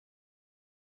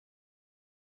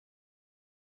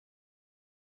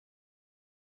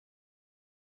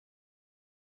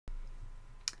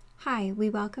Hi, we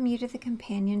welcome you to the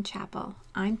Companion Chapel.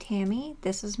 I'm Tammy,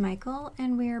 this is Michael,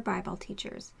 and we are Bible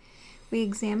teachers. We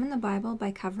examine the Bible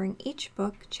by covering each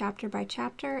book chapter by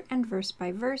chapter and verse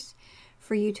by verse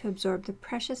for you to absorb the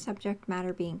precious subject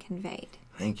matter being conveyed.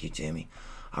 Thank you, Tammy.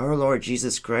 Our Lord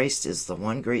Jesus Christ is the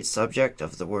one great subject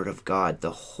of the Word of God.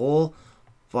 The whole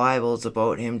Bible is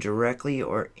about Him directly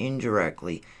or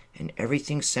indirectly, and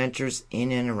everything centers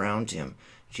in and around Him.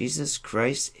 Jesus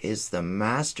Christ is the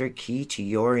master key to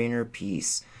your inner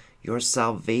peace, your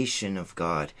salvation of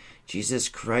God. Jesus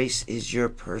Christ is your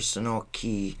personal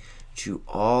key to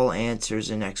all answers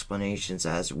and explanations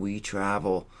as we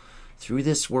travel through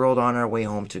this world on our way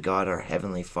home to God, our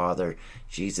Heavenly Father.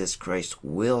 Jesus Christ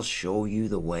will show you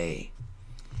the way.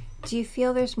 Do you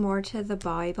feel there's more to the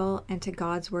Bible and to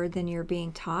God's Word than you're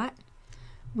being taught?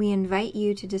 We invite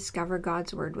you to discover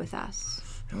God's Word with us.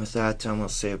 And with that, we'll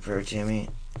say a prayer, Tammy.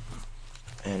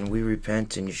 And we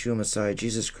repent in Yeshua Messiah,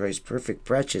 Jesus Christ's perfect,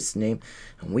 precious name.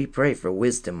 And we pray for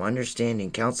wisdom,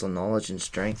 understanding, counsel, knowledge, and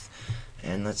strength.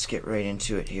 And let's get right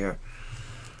into it here.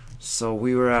 So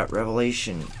we were at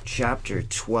Revelation chapter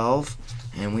 12.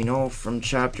 And we know from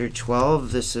chapter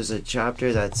 12, this is a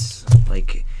chapter that's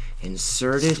like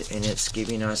inserted. And it's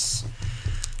giving us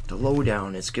the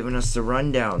lowdown. It's giving us the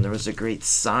rundown. There was a great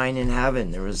sign in heaven.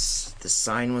 The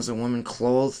sign was a woman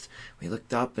clothed. We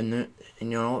looked up and it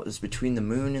was between the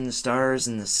moon and the stars,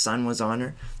 and the sun was on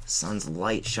her. The sun's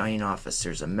light shining off us.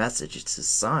 There's a message. It's a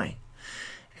sign.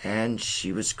 And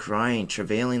she was crying,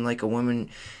 travailing like a woman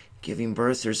giving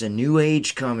birth. There's a new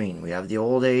age coming. We have the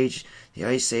old age, the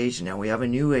ice age, and now we have a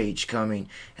new age coming.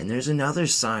 And there's another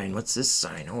sign. What's this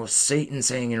sign? Oh, Satan's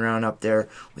hanging around up there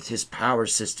with his power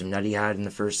system that he had in the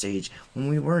first age when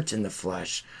we weren't in the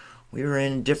flesh. We were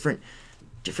in a different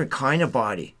kind of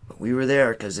body, but we were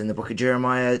there because in the book of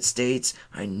Jeremiah it states,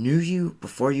 I knew you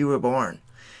before you were born.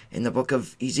 In the book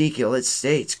of Ezekiel it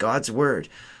states, God's word,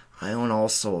 I own all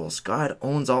souls. God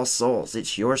owns all souls.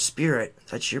 It's your spirit.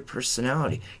 That's your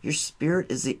personality. Your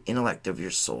spirit is the intellect of your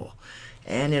soul.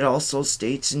 And it also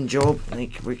states in Job, I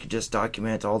think we could just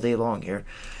document all day long here.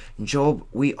 In Job,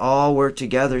 we all were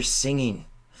together singing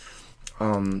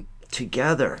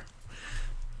together.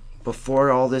 Before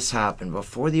all this happened,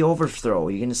 before the overthrow,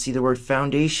 you're going to see the word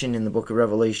foundation in the book of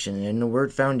Revelation. And the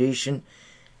word foundation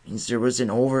means there was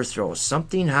an overthrow.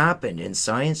 Something happened, and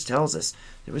science tells us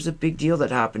there was a big deal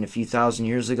that happened a few thousand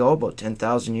years ago, about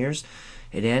 10,000 years.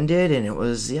 It ended, and it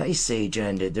was the ice age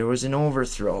ended. There was an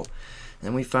overthrow. And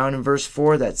then we found in verse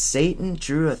 4 that Satan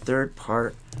drew a third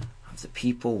part of the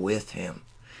people with him.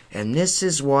 And this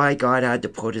is why God had to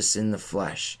put us in the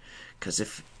flesh. Because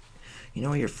if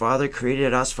your Father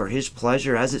created us for His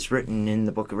pleasure, as it's written in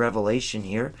the book of Revelation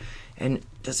here. And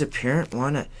does a parent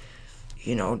want to,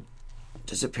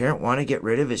 get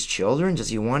rid of his children? Does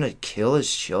he want to kill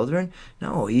his children?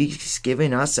 No, He's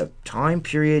giving us a time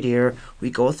period here. We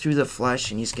go through the flesh,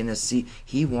 and He's going to see,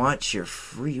 He wants your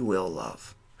free will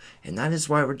love. And that is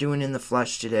why we're doing in the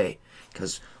flesh today.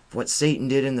 Because what Satan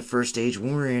did in the first age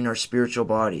when we were in our spiritual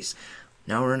bodies.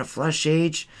 Now we're in a flesh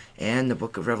age, and the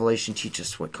book of Revelation teaches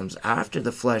us what comes after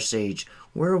the flesh age.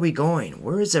 Where are we going?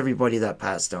 Where is everybody that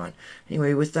passed on?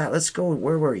 Anyway, with that, let's go.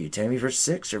 Where were you, Tammy? Verse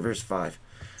 6 or verse 5?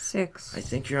 6. I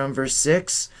think you're on verse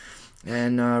 6.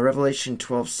 And Revelation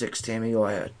 12:6, Tammy, go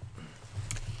ahead.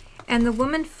 And the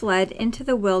woman fled into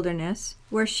the wilderness,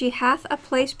 where she hath a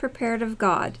place prepared of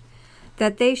God,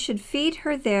 that they should feed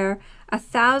her there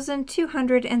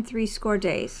 1,260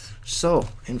 days. So,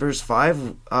 in verse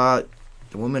 5,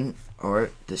 the woman,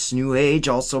 or this new age,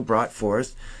 also brought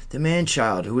forth the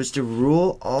man-child, who is to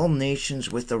rule all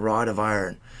nations with a rod of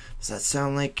iron. Does that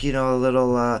sound like, a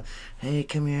little, hey,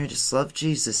 come here, just love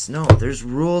Jesus? No, there's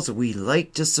rules. We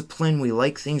like discipline. We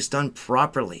like things done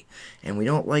properly. And we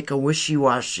don't like a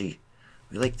wishy-washy.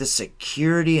 We like the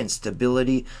security and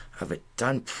stability of it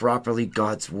done properly,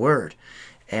 God's word.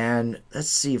 And let's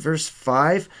see, verse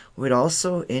 5 would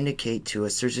also indicate to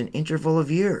us there's an interval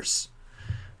of years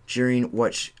during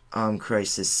which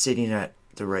Christ is sitting at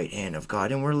the right hand of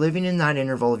God. And we're living in that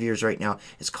interval of years right now.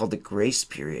 It's called the grace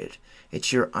period.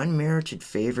 It's your unmerited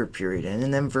favor period.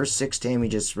 And then verse 6, Tammy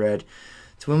just read,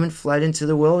 the woman fled into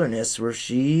the wilderness where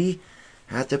she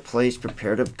had the place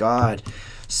prepared of God.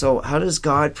 So how does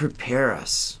God prepare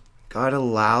us? God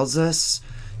allows us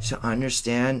to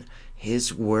understand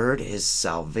His word, His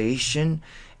salvation.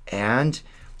 And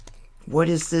what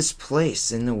is this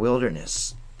place in the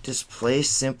wilderness? This place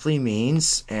simply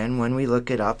means, and when we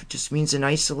look it up, it just means an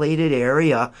isolated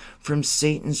area from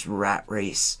Satan's rat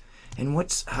race. And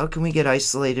how can we get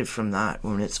isolated from that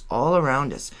when it's all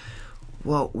around us?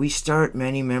 Well, we start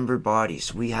many-membered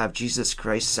bodies. We have Jesus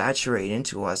Christ saturate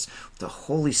into us, the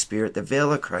Holy Spirit, the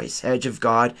veil of Christ, hedge of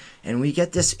God, and we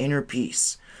get this inner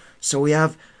peace. So we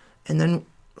have, and then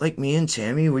like me and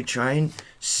Tammy, we try and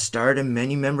start a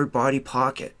many-membered body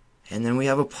pocket. And then we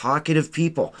have a pocket of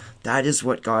people. That is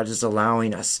what God is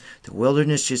allowing us. The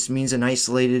wilderness just means an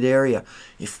isolated area.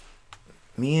 If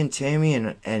me and Tammy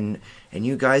and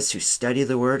you guys who study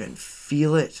the Word and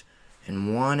feel it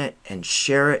and want it and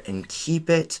share it and keep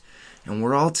it, and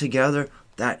we're all together,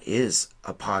 that is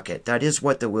a pocket. That is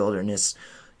what the wilderness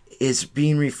is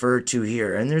being referred to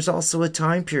here. And there's also a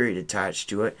time period attached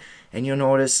to it. And you'll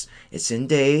notice it's in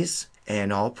days,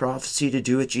 and all prophecy to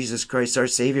do with Jesus Christ our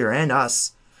Savior and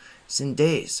us, it's in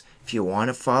days. If you want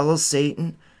to follow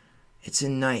Satan, it's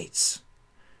in nights.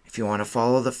 If you want to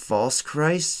follow the false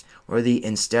Christ or the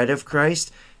instead of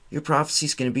Christ, your prophecy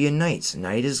is going to be in nights.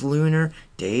 Night is lunar,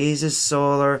 days is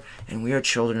solar, and we are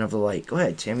children of the light. Go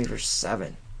ahead, Tammy, verse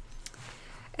 7.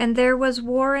 And there was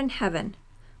war in heaven.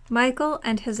 Michael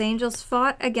and his angels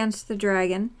fought against the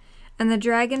dragon, and the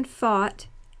dragon fought,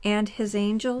 and his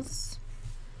angels.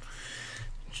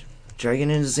 Dragon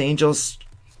and his angels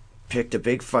picked a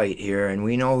big fight here, and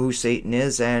we know who Satan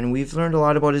is, and we've learned a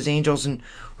lot about his angels, and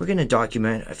we're going to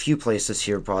document a few places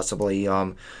here possibly.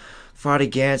 Fought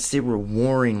against, they were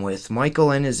warring with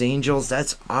Michael and his angels.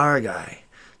 That's our guy,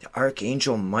 the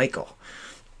archangel Michael.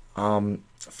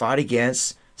 Fought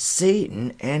against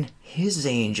Satan and his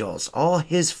angels, all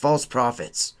his false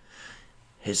prophets,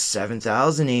 his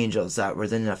 7,000 angels that were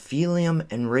the Nephilim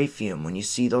and Raphaim. When you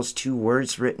see those two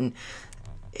words written,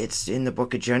 it's in the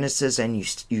book of Genesis, and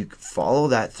you follow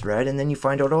that thread, and then you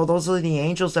find out, oh, those are the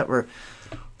angels that were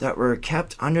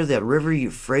kept under the river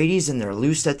Euphrates, and they're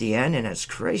loosed at the end. And as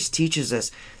Christ teaches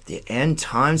us, the end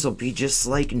times will be just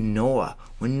like Noah.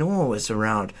 When Noah was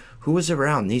around, who was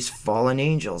around? These fallen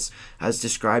angels. As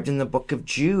described in the book of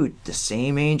Jude, the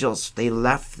same angels, they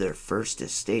left their first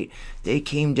estate. They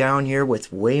came down here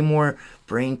with way more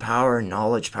brain power,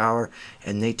 knowledge power,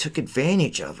 and they took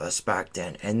advantage of us back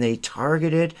then. And they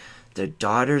targeted the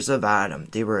daughters of Adam.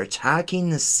 They were attacking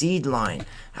the seed line.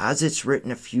 As it's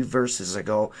written a few verses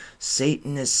ago,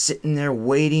 Satan is sitting there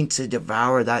waiting to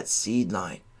devour that seed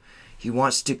line. He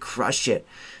wants to crush it.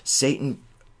 Satan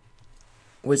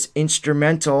was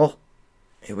instrumental.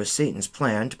 It was Satan's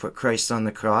plan to put Christ on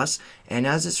the cross. And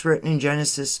as it's written in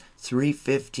Genesis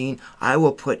 3:15, I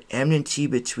will put enmity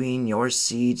between your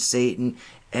seed, Satan,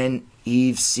 and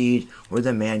Eve's seed, where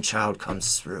the man-child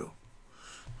comes through.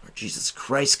 Jesus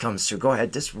Christ comes through. Go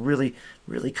ahead. This really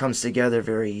comes together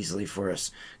very easily for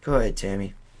us. Go ahead,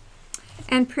 Tammy.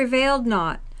 And prevailed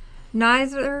not,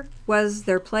 neither was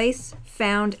their place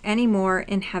found any more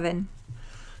in heaven.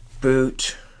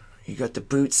 Boot. You got the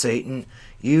boot, Satan.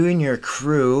 You and your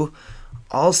crew.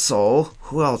 Also,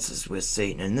 who else is with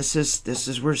Satan? And this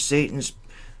is where Satan's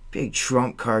big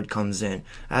trump card comes in.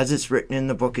 As it's written in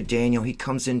the book of Daniel, he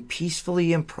comes in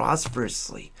peacefully and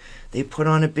prosperously. They put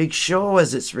on a big show,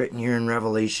 as it's written here in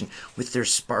Revelation, with their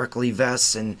sparkly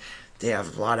vests, and they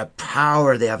have a lot of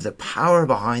power. They have the power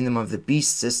behind them of the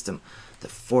beast system, the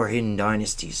four hidden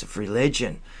dynasties of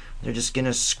religion. They're just going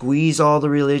to squeeze all the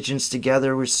religions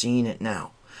together. We're seeing it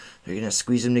now. They're going to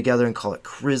squeeze them together and call it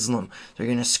Chrislam. They're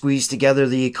going to squeeze together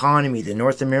the economy, the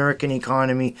North American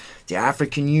economy, the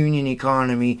African Union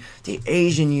economy, the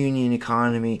Asian Union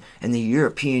economy, and the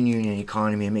European Union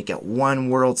economy, and make it one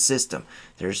world system.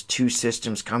 There's two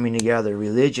systems coming together: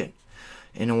 religion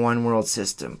in a one world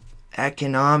system,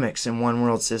 economics in one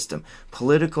world system,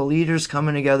 political leaders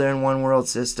coming together in one world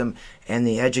system, and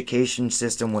the education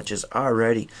system, which is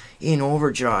already in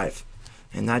overdrive.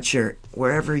 And that's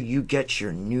wherever you get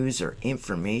your news or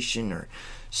information or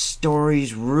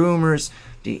stories, rumors,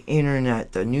 the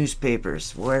internet, the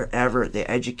newspapers, wherever, the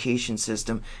education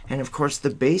system, and of course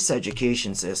the base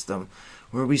education system,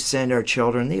 where we send our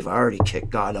children. They've already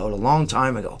kicked God out a long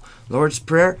time ago. Lord's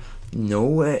Prayer? No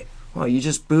way. Well, you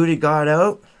just booted God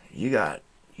out? You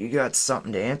got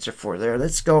something to answer for there.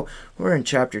 Let's go. We're in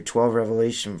chapter 12,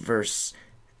 Revelation, verse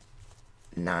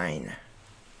 9.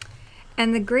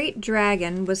 And the great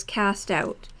dragon was cast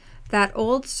out, that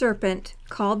old serpent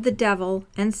called the devil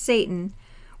and Satan,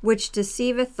 which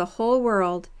deceiveth the whole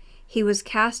world. He was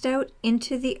cast out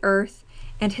into the earth,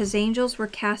 and his angels were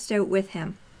cast out with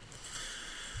him.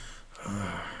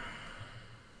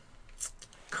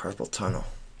 Carpal tunnel.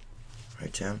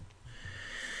 Right, Tim?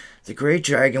 The great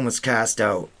dragon was cast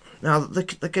out. Now,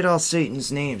 look at all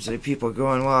Satan's names. The people are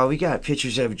going, well, we got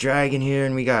pictures of a dragon here,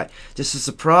 and we got... This is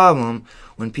the problem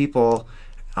when people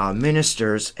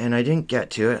ministers, and I didn't get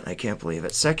to it. I can't believe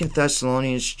it. 2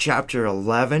 Thessalonians chapter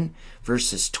 11,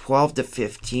 verses 12 to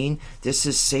 15. This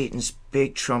is Satan's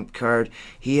big trump card.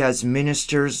 He has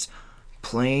ministers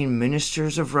playing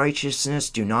ministers of righteousness.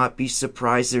 Do not be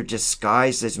surprised. They're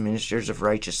disguised as ministers of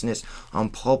righteousness on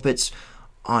pulpits,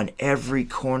 on every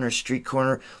corner, street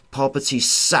corner. Pulpits. He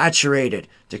saturated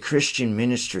the Christian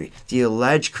ministry, the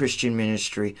alleged Christian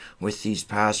ministry, with these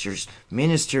pastors,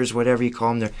 ministers, whatever you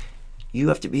call them. You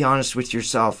have to be honest with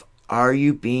yourself. Are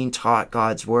you being taught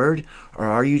God's word, or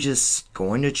are you just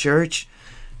going to church,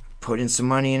 putting some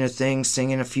money in a thing,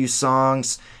 singing a few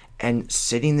songs, and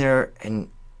sitting there and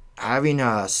having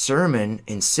a sermon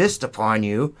insist upon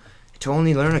you to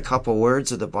only learn a couple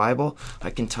words of the Bible? I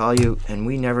can tell you, and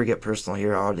we never get personal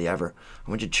here, hardly ever. I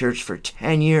went to church for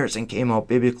 10 years and came out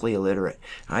biblically illiterate.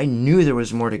 I knew there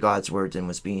was more to God's word than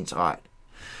was being taught.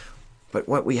 But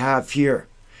what we have here,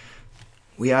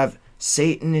 we have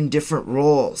Satan in different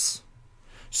roles.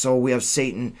 So we have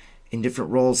Satan in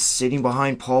different roles sitting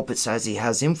behind pulpits as he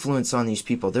has influence on these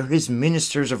people. They're his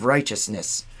ministers of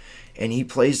righteousness. And he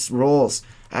plays roles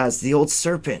as the old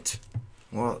serpent.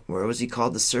 Well, where was he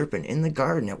called the serpent? In the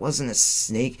garden. It wasn't a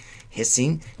snake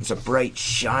hissing. It was a bright,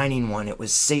 shining one. It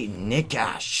was Satan,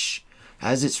 Nikash.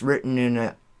 As it's written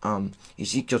in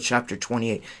Ezekiel chapter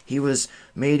 28. He was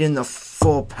made in the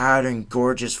full pattern,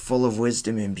 gorgeous, full of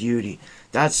wisdom and beauty.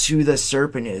 That's who the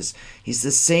serpent is. He's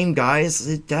the same guy as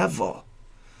the devil.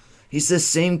 He's the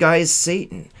same guy as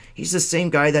Satan. He's the same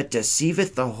guy that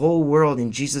deceiveth the whole world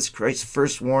in Jesus Christ's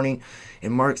first warning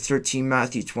in Mark 13,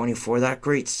 Matthew 24, that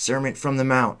great sermon from the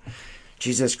Mount.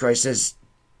 Jesus Christ says,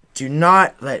 do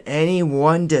not let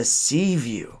anyone deceive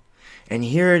you. And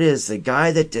here it is, the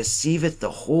guy that deceiveth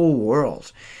the whole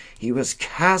world. He was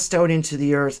cast out into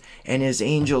the earth, and his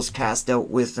angels cast out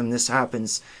with him. This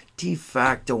happens de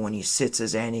facto when he sits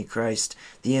as Antichrist,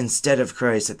 the instead of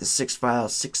Christ, at the sixth vial,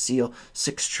 sixth seal,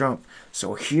 sixth trump.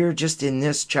 So here, just in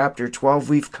this chapter 12,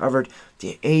 we've covered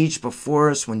the age before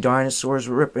us when dinosaurs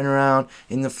were ripping around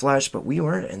in the flesh, but we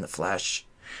weren't in the flesh.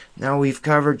 Now we've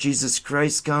covered Jesus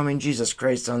Christ coming, Jesus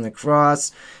Christ on the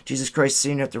cross, Jesus Christ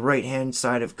sitting at the right-hand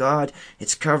side of God.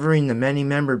 It's covering the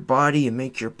many-membered body. You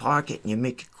make your pocket and you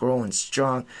make it grow and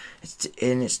strong.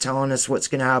 It's telling us what's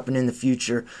going to happen in the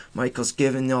future. Michael's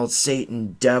giving the old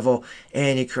Satan, devil,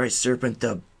 Antichrist, serpent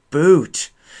the boot.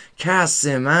 Casts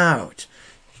him out.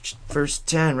 Verse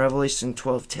 10, Revelation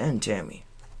 12:10, Tammy.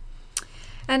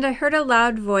 And I heard a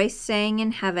loud voice saying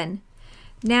in heaven,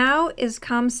 now is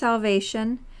come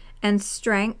salvation and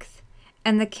strength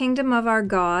and the kingdom of our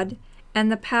God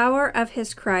and the power of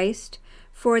his Christ,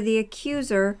 for the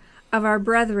accuser of our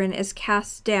brethren is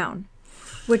cast down,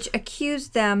 which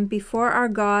accused them before our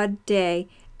God day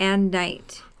and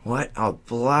night. What a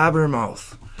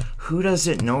blabbermouth. Who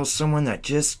doesn't know someone that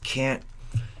just can't...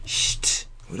 Shh,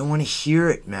 we don't want to hear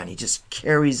it, man. He just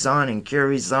carries on and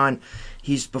carries on.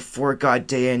 He's before God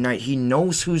day and night. He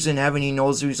knows who's in heaven. He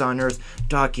knows who's on earth.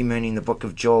 Documenting the book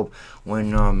of Job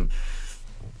when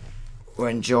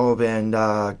Job and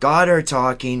God are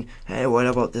talking. Hey, what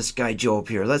about this guy Job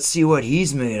here? Let's see what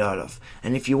he's made out of.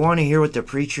 And if you want to hear what the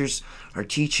preachers are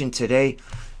teaching today,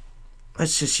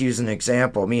 let's just use an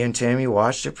example. Me and Tammy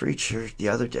watched a preacher the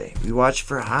other day. We watched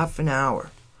for half an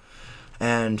hour.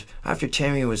 And after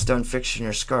Tammy was done fixing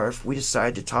her scarf, we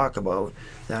decided to talk about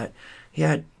that he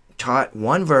had taught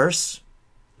one verse.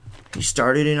 He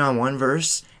started in on one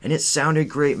verse, and it sounded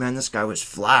great, man. This guy was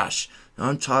flash.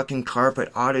 I'm talking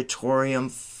carpet, auditorium,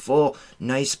 full,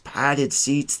 nice padded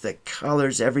seats, the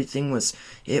colors, everything was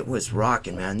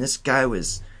rocking, man. This guy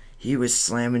he was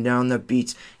slamming down the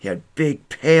beats. He had big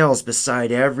pails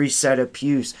beside every set of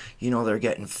pews. You know, they're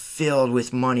getting filled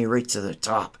with money right to the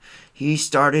top. He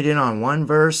started in on one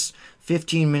verse.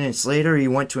 15 minutes later, he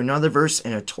went to another verse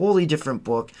in a totally different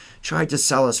book, tried to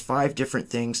sell us 5 different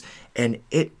things, and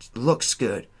it looks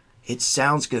good. It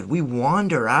sounds good. We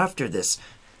wander after this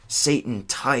Satan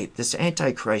type, this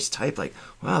Antichrist type, like,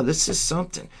 wow, this is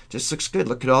something. This looks good.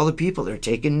 Look at all the people. They're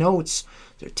taking notes.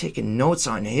 They're taking notes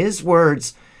on his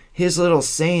words, his little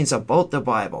sayings about the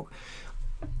Bible.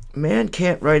 Man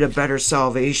can't write a better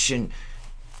salvation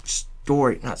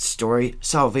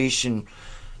salvation...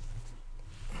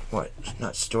 What?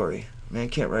 Not story. Man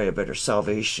can't write a better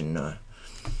salvation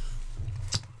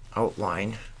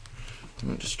outline.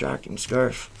 I'm distracting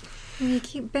scarf. You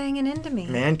keep banging into me.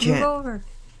 Move over.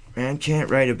 Man can't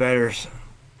write a better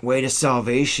way to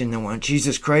salvation than what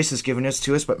Jesus Christ has given us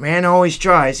to us. But man always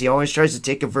tries. He always tries to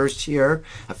take a verse here,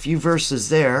 a few verses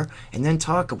there, and then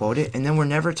talk about it. And then we're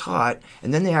never taught.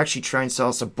 And then they actually try and sell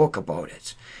us a book about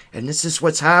it. And this is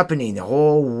what's happening. The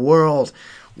whole world,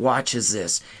 watches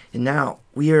this. And now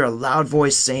we hear a loud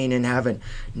voice saying in heaven,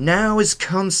 now is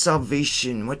come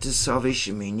salvation. What does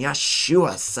salvation mean?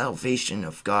 Yeshua, salvation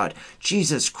of God.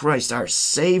 Jesus Christ, our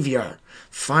Savior,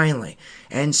 finally.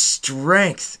 And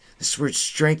strength. This word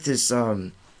strength is,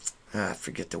 I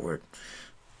forget the word.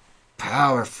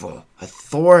 Powerful,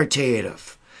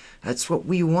 authoritative. That's what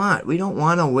we want. We don't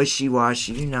want a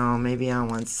wishy-washy, maybe I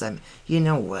want some. You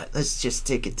know what? Let's just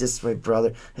take it this way,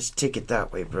 brother. Let's take it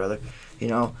that way, brother.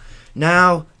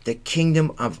 Now the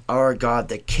kingdom of our God,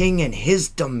 the King and his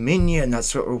dominion.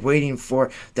 That's what we're waiting for.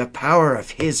 The power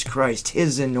of his Christ,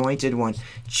 his anointed one,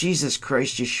 Jesus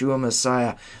Christ, Yeshua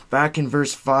Messiah. Back in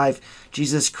verse 5,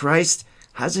 Jesus Christ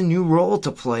has a new role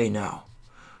to play now.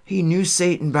 He knew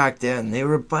Satan back then. They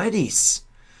were buddies.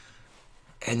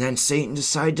 And then Satan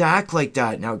decided to act like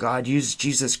that. Now God used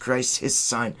Jesus Christ, his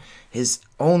son, his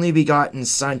only begotten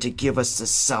son, to give us the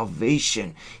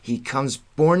salvation. He comes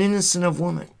born innocent of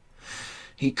woman.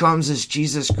 He comes as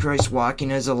Jesus Christ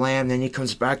walking as a lamb. Then he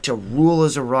comes back to rule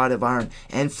as a rod of iron.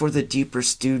 And for the deeper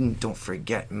student, don't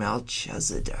forget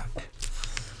Melchizedek.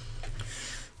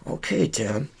 Okay,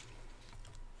 Tim.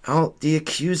 The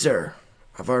accuser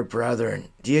of our brethren.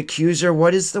 The accuser,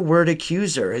 what is the word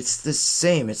accuser? It's the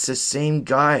same. It's the same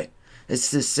guy.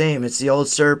 It's the same. It's the old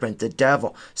serpent, the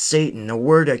devil, Satan. The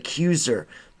word accuser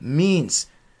means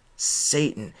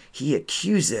Satan. He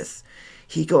accuseth.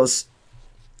 He goes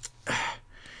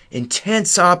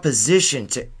intense opposition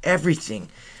to everything.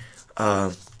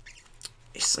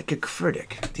 He's like a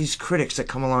critic. These critics that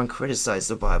come along criticize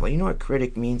the Bible. You know what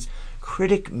critic means?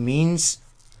 Critic means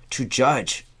to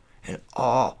judge, and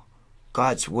all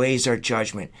God's ways are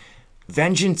judgment.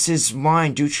 Vengeance is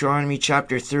mine, Deuteronomy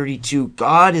chapter 32.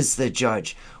 God is the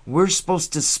judge. We're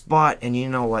supposed to spot, and you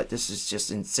know what? This is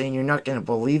just insane. You're not going to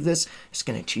believe this. It's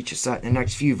going to teach us that in the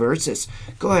next few verses.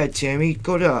 Go ahead, Tammy.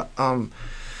 Go to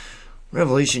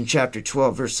Revelation chapter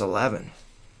 12, verse 11.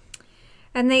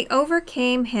 And they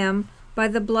overcame him by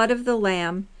the blood of the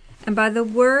Lamb and by the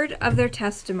word of their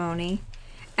testimony,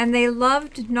 and they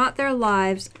loved not their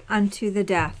lives unto the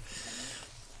death.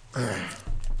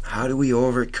 How do we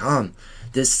overcome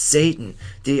this Satan,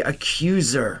 the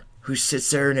accuser, who sits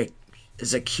there and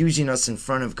is accusing us in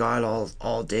front of God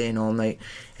all day and all night?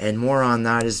 And more on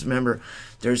that is, remember,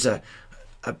 there's a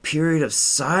period of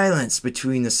silence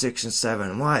between the 6 and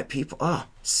 7. Why?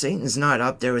 Satan's not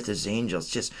up there with his angels,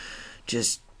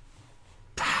 just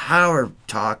power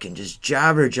talking, just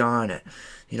jabber jawing it.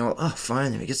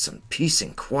 Finally we get some peace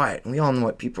and quiet. And we all know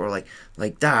what people are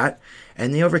like that.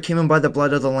 And they overcame him by the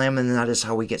blood of the Lamb, and that is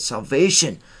how we get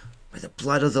salvation. By the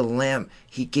blood of the Lamb.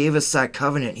 He gave us that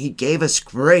covenant. He gave us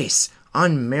grace,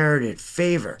 unmerited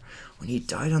favor, when he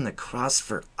died on the cross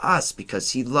for us,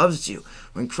 because he loves you.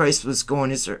 When Christ was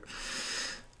going, is there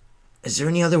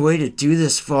any other way to do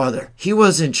this, Father? He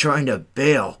wasn't trying to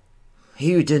bail.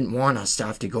 He didn't want us to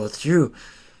have to go through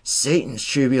Satan's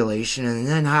tribulation and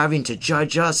then having to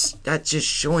judge us. That's just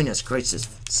showing us Christ is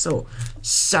so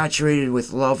saturated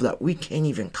with love that we can't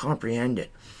even comprehend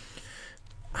it.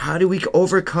 How do we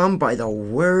overcome? By the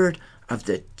word of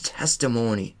the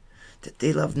testimony, that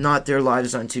they love not their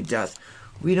lives unto death.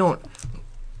 We don't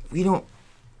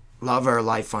love our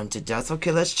life unto death.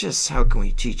 Okay, how can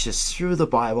we teach this? Through the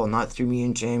Bible, not through me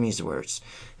and Jamie's words.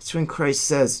 It's when Christ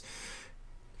says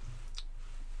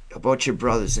about your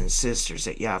brothers and sisters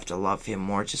that you have to love him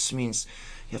more. It just means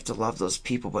you have to love those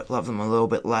people, but love them a little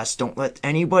bit less. Don't let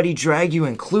anybody drag you,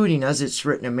 including, as it's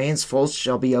written, a man's faults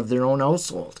shall be of their own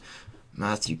household.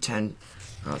 Matthew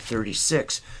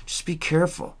 10:36. Just be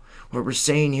careful. What we're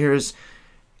saying here is,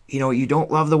 you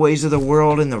don't love the ways of the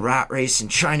world and the rat race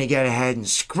and trying to get ahead and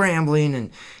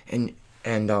scrambling and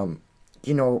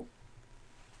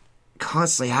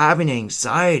constantly having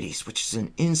anxieties, which is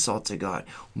an insult to God.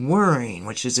 Worrying,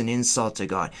 which is an insult to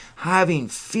God. Having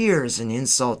fear is an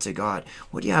insult to God.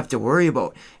 What do you have to worry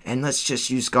about? And let's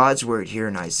just use God's word here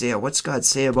in Isaiah. What's God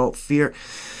say about fear?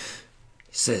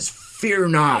 He says, fear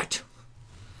not.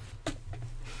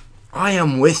 I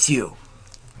am with you.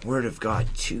 Word of God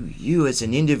to you as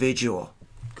an individual.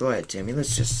 Go ahead, Tammy.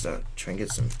 Let's just try and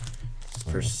get some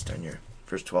verses done here.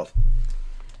 Verse 12.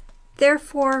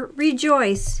 Therefore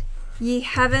rejoice, ye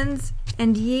heavens,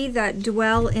 and ye that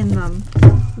dwell in them.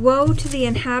 Woe to the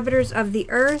inhabitants of the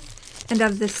earth and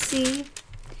of the sea,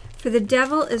 for the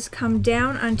devil is come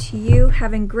down unto you,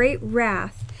 having great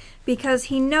wrath, because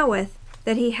he knoweth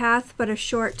that he hath but a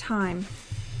short time.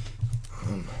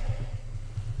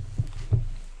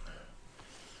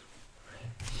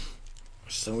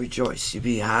 So rejoice, you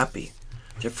be happy.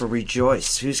 Therefore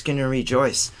rejoice. Who's going to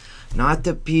rejoice? not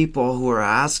the people who are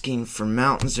asking for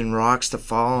mountains and rocks to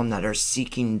fall on, that are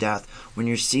seeking death. When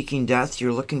you're seeking death,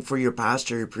 you're looking for your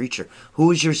pastor, your preacher.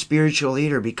 Who is your spiritual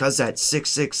leader? Because that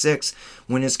 666,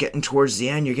 when it's getting towards the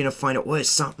end, you're going to find out, wait,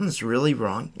 something's really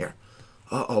wrong here.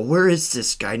 Where is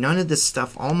this guy? None of this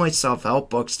stuff, all my self-help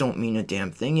books don't mean a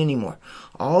damn thing anymore.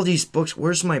 All these books,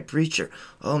 where's my preacher?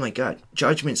 Oh my God,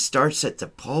 judgment starts at the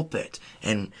pulpit,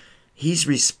 and he's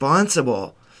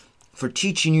responsible for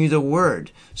teaching you the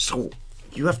word. So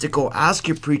you have to go ask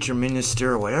your preacher,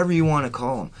 minister, or whatever you want to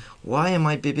call him, why am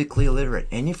I biblically illiterate?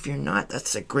 And if you're not,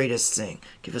 that's the greatest thing.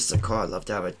 Give us a call. I'd love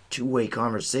to have a two-way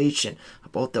conversation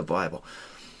about the Bible.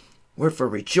 Wherefore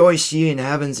rejoice ye in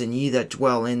heavens, and ye that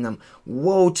dwell in them.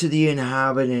 Woe to the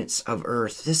inhabitants of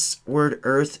earth. This word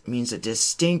earth means a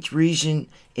distinct region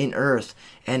in earth,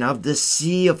 and of the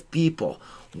sea of people.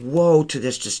 Woe to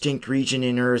this distinct region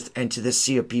in earth, and to the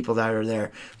sea of people that are there.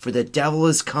 For the devil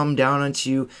is come down unto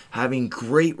you, having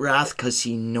great wrath, because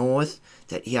he knoweth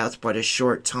that he hath but a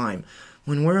short time.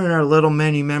 When we're in our little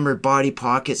many-membered body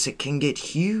pockets, it can get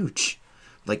huge.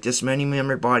 Like this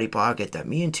many-membered body pocket that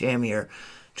me and Tammy are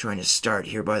trying to start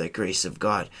here by the grace of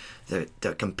God, the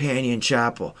companion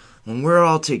chapel. When we're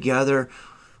all together,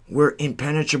 we're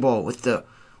impenetrable with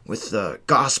the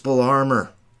gospel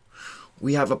armor.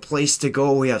 We have a place to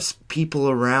go. We have people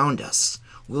around us.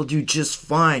 We'll do just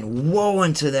fine. Woe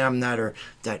unto them that are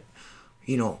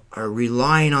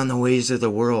relying on the ways of the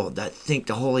world, that think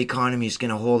the whole economy is going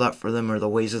to hold up for them, or the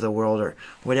ways of the world, or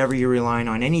whatever you're relying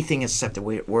on. Anything except the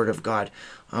word of God.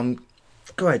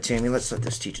 Go ahead, Tammy. Let's let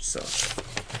this teach itself.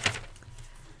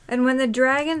 And when the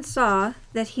dragon saw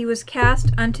that he was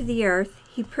cast unto the earth,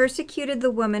 he persecuted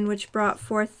the woman which brought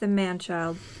forth the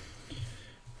man-child.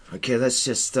 Okay, let's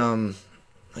just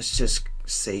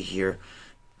say here,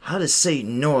 how does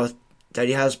Satan know that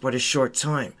he has but a short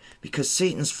time? Because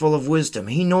Satan's full of wisdom.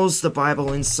 He knows the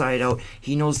Bible inside out.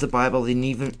 He knows the Bible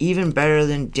even better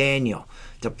than Daniel,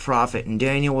 the prophet. And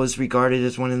Daniel was regarded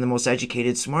as one of the most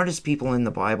educated, smartest people in the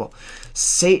Bible.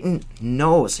 Satan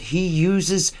knows. He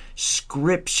uses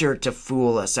Scripture to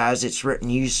fool us, as it's written.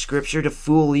 He used Scripture to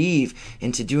fool Eve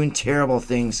into doing terrible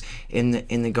things in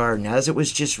the garden. As it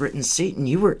was just written, Satan,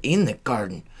 you were in the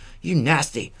garden. You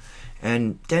nasty.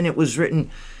 And then it was written,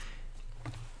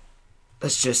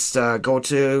 let's just go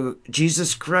to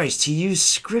Jesus Christ. He used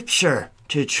Scripture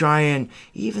to try and,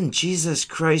 even Jesus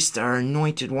Christ, our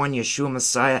anointed one, Yeshua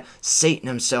Messiah, Satan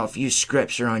himself used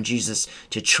Scripture on Jesus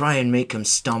to try and make him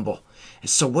stumble.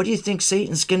 So what do you think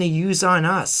Satan's going to use on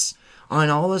us? On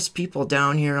all us people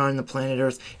down here on the planet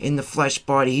Earth, in the flesh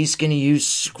body, he's going to use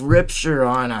Scripture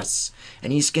on us.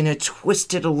 And he's going to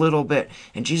twist it a little bit.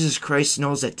 And Jesus Christ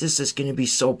knows that this is going to be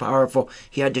so powerful.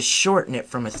 He had to shorten it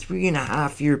from a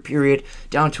 3.5-year period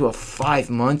down to a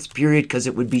 5-month period, because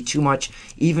it would be too much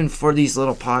even for these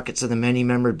little pockets of the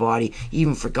many-membered body,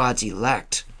 even for God's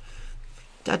elect.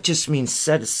 That just means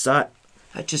set aside.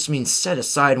 That just means set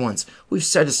aside ones. We've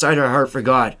set aside our heart for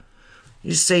God.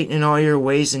 You Satan in all your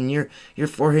ways and your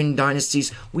four hidden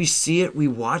dynasties. We see it, we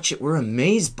watch it, we're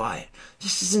amazed by it.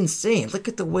 This is insane. Look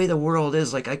at the way the world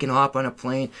is. Like, I can hop on a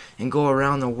plane and go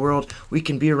around the world. We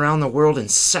can be around the world in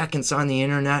seconds on the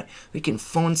internet. We can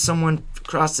phone someone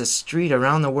across the street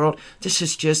around the world. This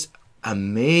is just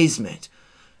amazement.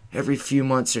 Every few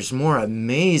months there's more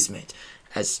amazement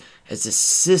as the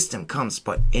system comes.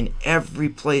 But in every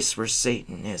place where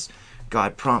Satan is,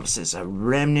 God promises a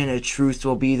remnant of truth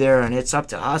will be there, and it's up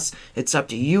to us. It's up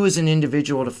to you as an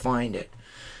individual to find it.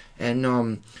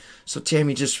 And so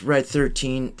Tammy just read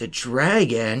 13. The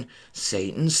dragon,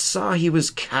 Satan, saw he was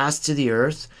cast to the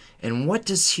earth, and what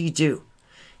does he do?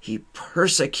 He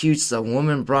persecutes the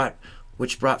woman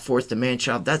which brought forth the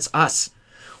man-child. That's us.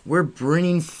 We're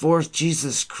bringing forth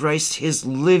Jesus Christ, his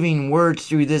living word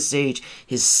through this age,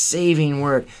 his saving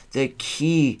word, the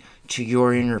key to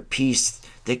your inner peace,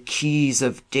 the keys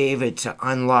of David to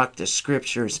unlock the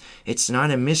Scriptures. It's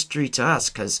not a mystery to us,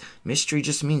 because mystery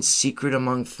just means secret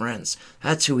among friends.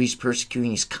 That's who he's persecuting.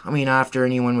 He's coming after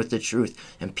anyone with the truth,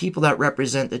 and people that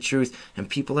represent the truth, and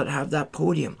people that have that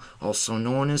podium, also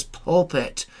known as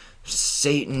pulpit.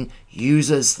 Satan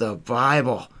uses the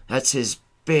Bible. That's his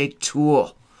big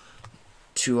tool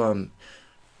to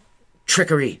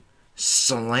trickery,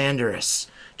 slanderous.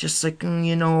 Just like,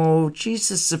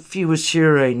 Jesus, if he was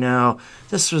here right now,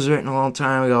 this was written a long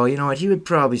time ago, you know what, he would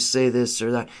probably say this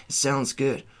or that. It sounds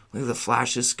good. Look at the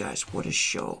flashes, guys. What a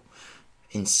show.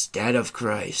 Instead of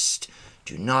Christ.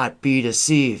 Do not be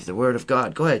deceived. The word of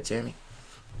God. Go ahead, Tammy.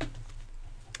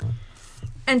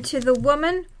 And to the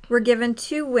woman were given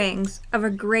 2 wings of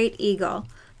a great eagle,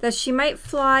 that she might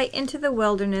fly into the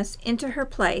wilderness, into her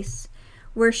place,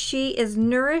 where she is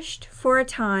nourished for a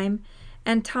time,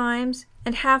 and times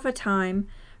and half a time,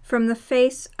 from the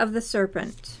face of the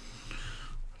serpent.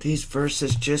 These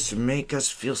verses just make us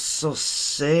feel so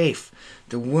safe.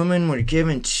 The women were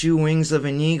given 2 wings of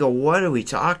an eagle. What are we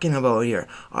talking about here?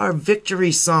 Our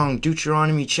victory song,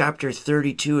 Deuteronomy chapter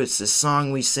 32. It's the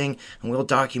song we sing, and we'll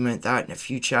document that in a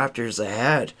few chapters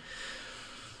ahead.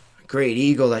 A great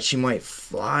eagle that she might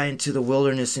fly into the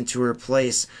wilderness, into her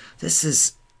place. This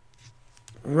is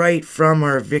right from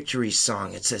our victory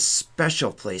song. It's a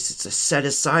special place. It's a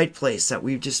set-aside place that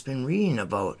we've just been reading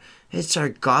about. It's our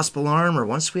gospel armor.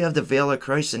 Once we have the veil of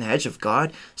Christ and hedge of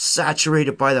God,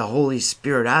 saturated by the Holy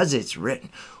Spirit, as it's written,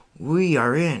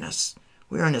 we're in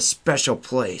a special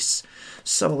place.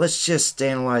 So let's just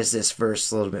analyze this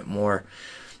verse a little bit more.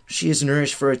 She is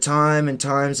nourished for a time and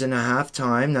times and a half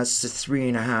time. That's the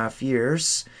 3.5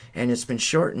 years. And it's been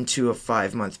shortened to a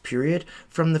 5-month period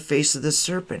from the face of the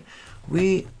serpent.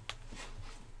 We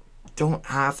don't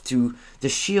have to. The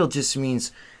shield just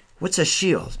means, what's a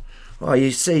shield? Well,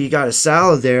 you say you got a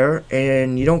salad there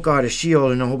and you don't got a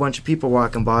shield and a whole bunch of people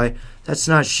walking by. That's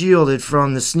not shielded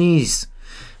from the sneeze.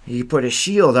 You put a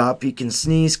shield up, you can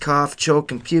sneeze, cough,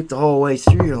 choke, and puke the whole way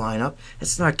through your lineup.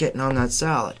 It's not getting on that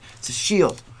salad. It's a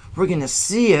shield. We're going to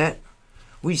see it.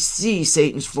 We see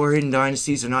Satan's 4 hidden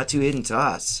dynasties are not too hidden to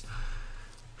us.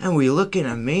 And we look in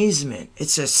amazement.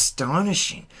 It's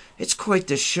astonishing. It's quite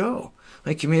the show.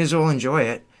 Like, you may as well enjoy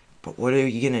it. But what are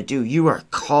you going to do? You are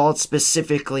called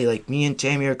specifically, like me and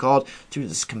Tammy are called, through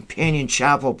this companion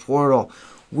chapel portal.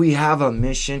 We have a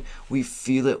mission. We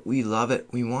feel it. We love it.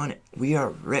 We want it. We are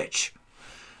rich.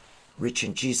 Rich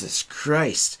in Jesus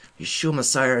Christ. Yeshua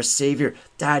Messiah, our Savior.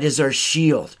 That is our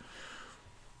shield.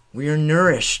 We are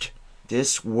nourished.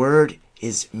 This word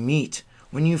is meat.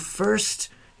 When you first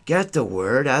get the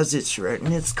word, as it's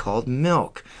written, it's called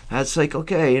milk. That's like,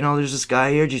 okay, there's this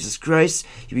guy here, Jesus Christ,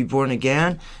 you be born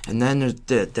again, and then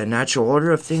there's the natural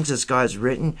order of things as God's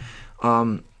written.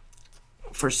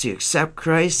 First you accept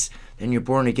Christ, then you're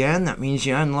born again. That means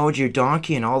you unload your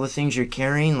donkey and all the things you're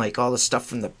carrying, like all the stuff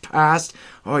from the past,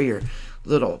 all your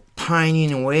little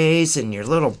pining ways and your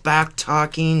little back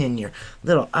talking and your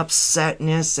little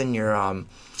upsetness and your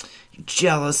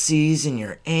jealousies and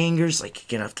your angers. Like,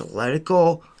 you're gonna have to let it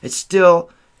go.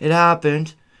 It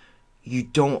happened. You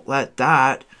don't let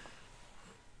that.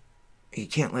 You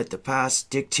can't let the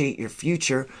past dictate your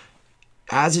future.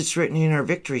 As it's written in our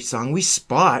victory song, we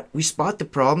spot the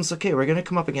problems. Okay, we're going to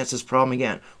come up against this problem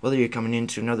again. Whether you're coming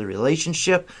into another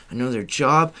relationship, another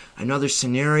job, another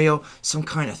scenario, some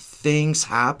kind of things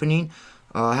happening.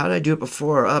 How did I do it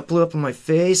before? It blew up in my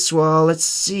face. Well, let's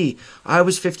see. I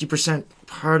was 50%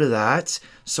 part of that.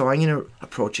 So I'm going to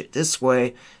approach it this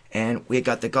way. And we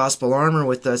got the gospel armor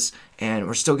with us. And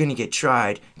we're still going to get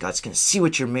tried. God's going to see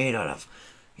what you're made out of.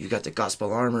 You got the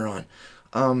gospel armor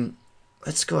on.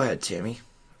 Let's go ahead, Tammy.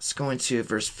 Let's go into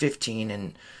verse 15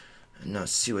 and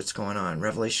see what's going on.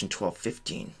 Revelation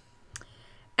 12:15.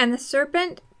 And the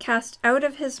serpent cast out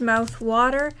of his mouth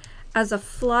water as a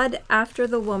flood after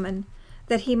the woman,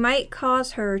 that he might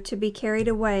cause her to be carried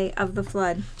away of the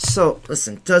flood. So,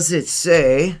 listen, does it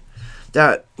say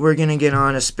that we're going to get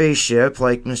on a spaceship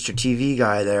like Mr. TV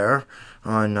guy there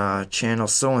on channel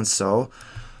so-and-so?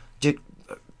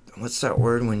 What's that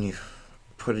word when you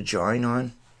put a join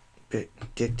on?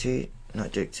 Pictate.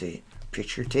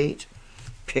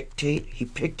 He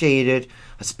pictated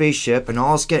a spaceship, and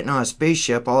all us getting on a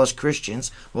spaceship, all us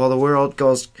Christians, while the world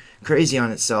goes crazy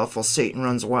on itself, while Satan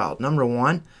runs wild. Number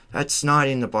 1, that's not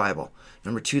in the Bible.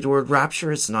 Number 2, the word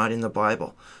rapture is not in the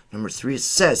Bible. Number 3, it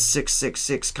says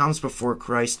 666 comes before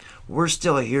Christ. We're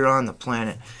still here on the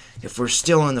planet. If we're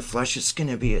still in the flesh, it's going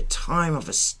to be a time of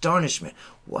astonishment.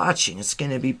 Watching, it's going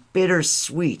to be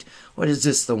bittersweet. What is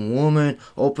this? The woman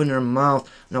opened her mouth.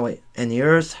 No, wait. And the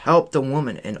earth helped the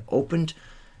woman and opened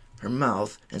her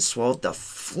mouth and swallowed the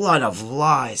flood of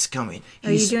lies coming.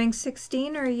 Are you doing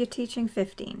 16 or are you teaching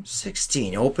 15?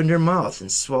 16. Opened her mouth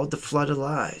and swallowed the flood of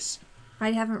lies.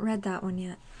 I haven't read that one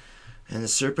yet. And the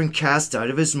serpent cast out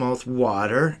of his mouth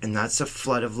water, and that's a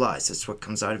flood of lies. That's what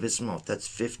comes out of his mouth. That's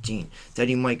 15. That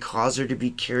he might cause her to be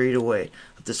carried away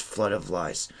of this flood of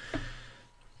lies.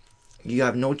 You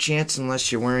have no chance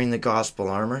unless you're wearing the gospel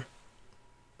armor.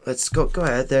 Let's go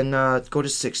ahead, then go to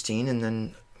 16, and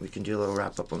then we can do a little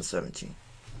wrap-up on 17.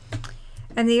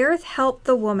 And the earth helped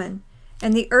the woman,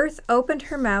 and the earth opened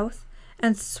her mouth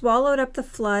and swallowed up the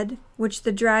flood which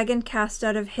the dragon cast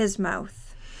out of his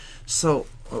mouth. So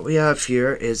what we have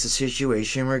here is a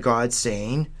situation where God's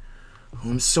saying,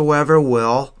 whomsoever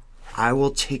will, I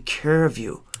will take care of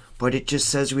you. but it just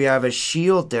says we have a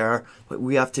shield there, but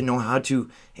we have to know how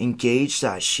to engage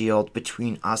that shield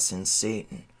between us and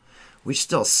Satan. We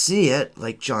still see it,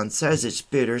 like John says, it's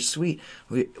bittersweet.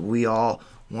 We all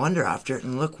wonder after it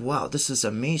and look, wow, this is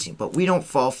amazing, but we don't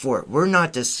fall for it. We're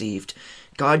not deceived.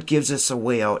 God gives us a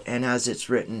way out, and as it's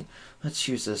written, let's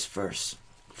use this verse.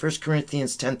 1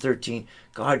 Corinthians 10:13,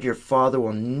 God your Father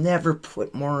will never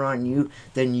put more on you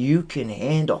than you can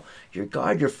handle. Your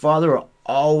God, your Father, will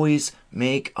always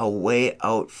make a way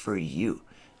out for you.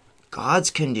 God's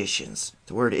conditions.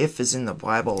 The word if is in the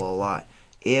Bible a lot.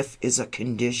 If is a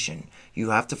condition.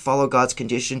 You have to follow God's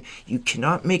condition. You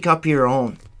cannot make up your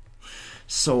own.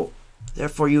 So,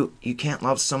 therefore, you can't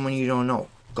love someone you don't know.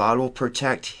 God will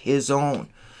protect his own.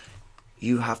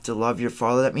 You have to love your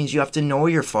Father. That means you have to know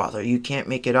your Father. You can't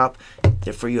make it up.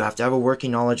 Therefore, you have to have a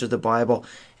working knowledge of the Bible.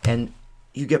 And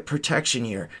you get protection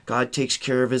here. God takes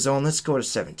care of his own. Let's go to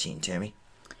 17, Tammy.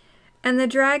 And the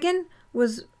dragon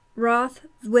was wroth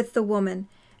with the woman,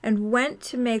 and went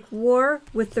to make war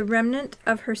with the remnant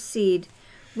of her seed,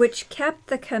 which kept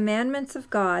the commandments of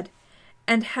God,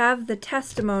 and have the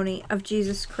testimony of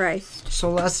Jesus Christ.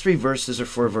 So last 3 verses or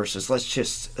 4 verses. Let's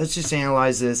just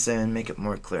analyze this and make it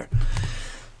more clear.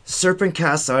 Serpent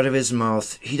casts out of his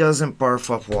mouth. He doesn't barf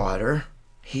up water.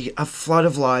 A flood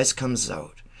of lies comes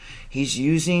out. He's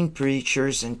using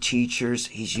preachers and teachers.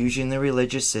 He's using the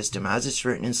religious system as it's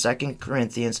written in 2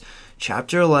 Corinthians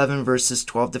chapter 11, verses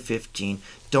 12 to 15.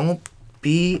 Don't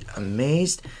be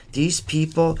amazed. These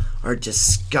people are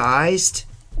disguised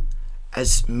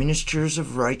as ministers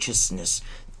of righteousness.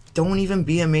 Don't even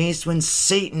be amazed when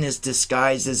Satan is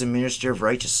disguised as a minister of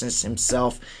righteousness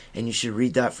himself. And you should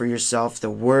read that for yourself. The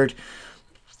word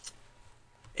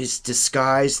is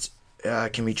disguised.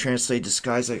 Can be translated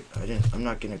disguised. I'm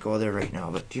not going to go there right now,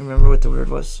 but do you remember what the word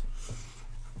was?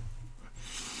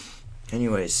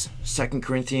 Anyways, 2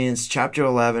 Corinthians chapter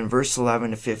 11, verse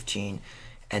 11 to 15.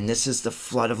 And this is the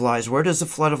flood of lies. Where does the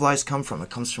flood of lies come from?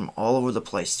 It comes from all over the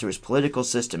place, through his political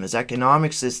system, his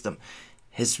economic system,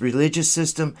 his religious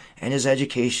system, and his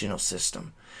educational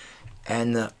system.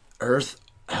 And the earth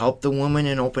helped the woman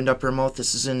and opened up her mouth.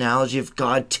 This is an analogy of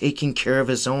God taking care of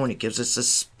his own. He gives us a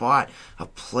spot, a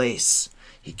place.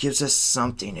 He gives us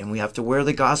something, and we have to wear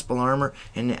the gospel armor,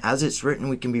 and as it's written,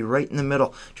 we can be right in the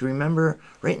middle. Do you remember,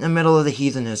 right in the middle of the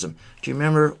heathenism? Do you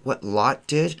remember what Lot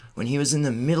did when he was in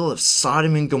the middle of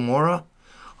Sodom and Gomorrah?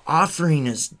 Offering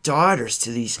his daughters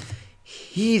to these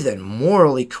heathen,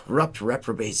 morally corrupt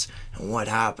reprobates. And what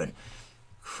happened?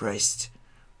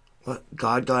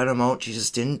 God got him out.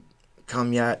 Jesus didn't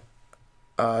come yet.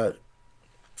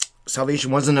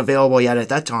 Salvation wasn't available yet at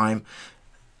that time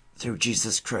through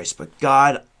Jesus Christ, but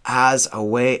God has a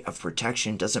way of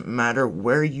protection. Doesn't matter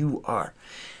where you are.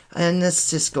 And let's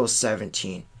just go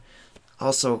 17.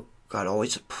 Also, God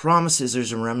always promises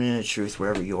there's a remnant of truth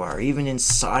wherever you are, even in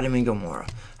Sodom and Gomorrah,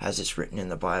 as it's written in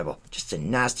the Bible. Just a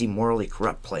nasty, morally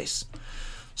corrupt place,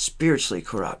 spiritually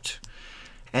corrupt.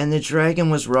 And the dragon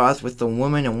was wroth with the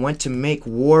woman and went to make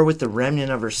war with the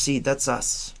remnant of her seed. That's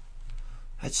us.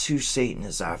 That's who Satan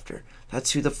is after.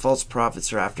 That's who the false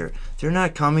prophets are after. They're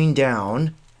not coming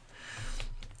down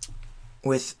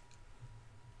with,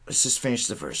 let's just finish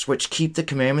the verse, which keep the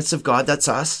commandments of God, that's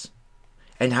us,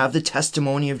 and have the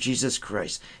testimony of Jesus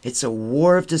Christ. It's a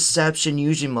war of deception,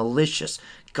 using malicious,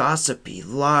 gossipy,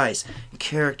 lies,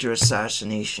 character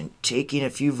assassination, taking a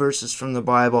few verses from the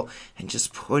Bible and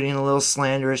just putting a little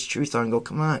slanderous truth on and go,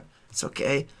 come on, it's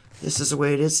okay. This is the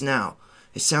way it is now.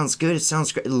 It sounds good. It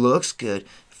sounds great. It looks good. It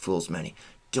fools many.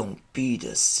 Don't be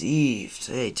deceived.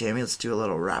 Hey, Tammy, let's do a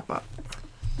little wrap-up.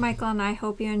 Michael and I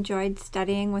hope you enjoyed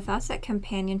studying with us at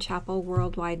Companion Chapel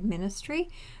Worldwide Ministry.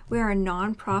 We are a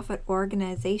non-profit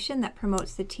organization that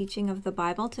promotes the teaching of the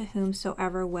Bible to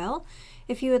whomsoever will.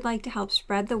 If you would like to help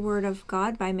spread the word of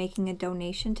God by making a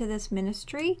donation to this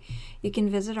ministry, you can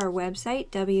visit our website,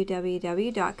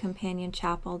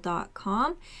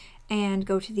 www.companionchapel.com, and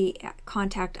go to the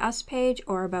Contact Us page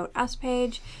or About Us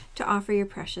page to offer your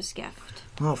precious gift.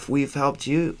 Well, if we've helped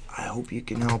you, I hope you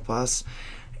can help us.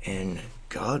 And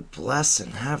God bless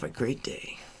and have a great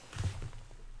day.